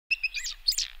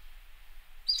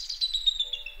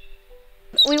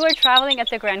We were traveling at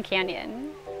the Grand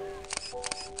Canyon.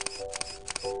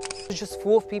 It was just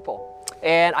full of people,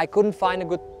 and I couldn't find a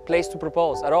good place to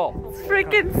propose at all. It's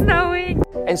freaking snowing.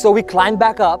 And so we climbed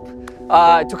back up.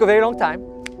 It took a very long time.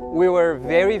 We were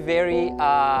very, very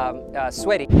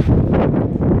sweaty.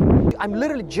 I'm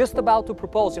literally just about to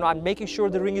propose. You know, I'm making sure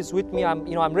the ring is with me.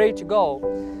 I'm ready to go.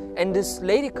 And this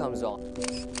lady comes on.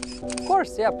 Of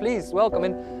course, yeah, please, welcome.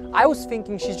 And I was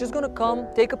thinking she's just gonna come,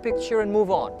 take a picture and move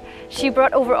on. She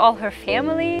brought over all her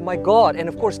family. Oh my God, and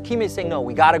of course Kim is saying, no,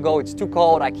 we gotta go, it's too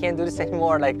cold, I can't do this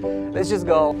anymore, like, let's just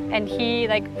go. And he,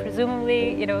 like,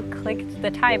 presumably, you know, clicked the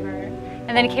timer. And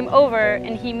then he came over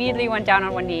and he immediately went down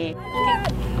on one knee.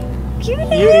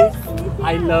 Cuties,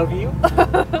 I love you.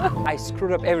 I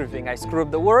screwed up everything. I screwed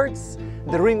up the words,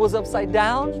 the ring was upside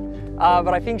down.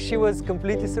 But I think she was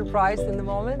completely surprised in the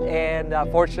moment, and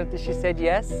fortunately she said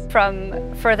yes. From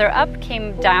further up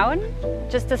came down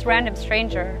just this random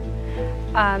stranger,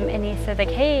 and he said,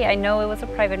 like, hey, I know it was a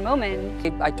private moment.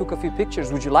 I took a few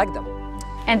pictures, would you like them?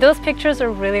 And those pictures are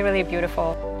really, really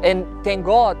beautiful. And thank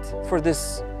God for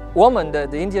this woman,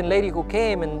 the Indian lady who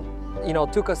came and, you know,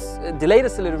 delayed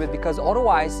us a little bit, because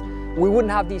otherwise we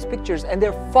wouldn't have these pictures, and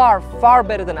they're far, far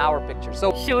better than our pictures.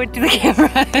 So show it to the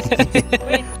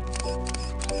camera.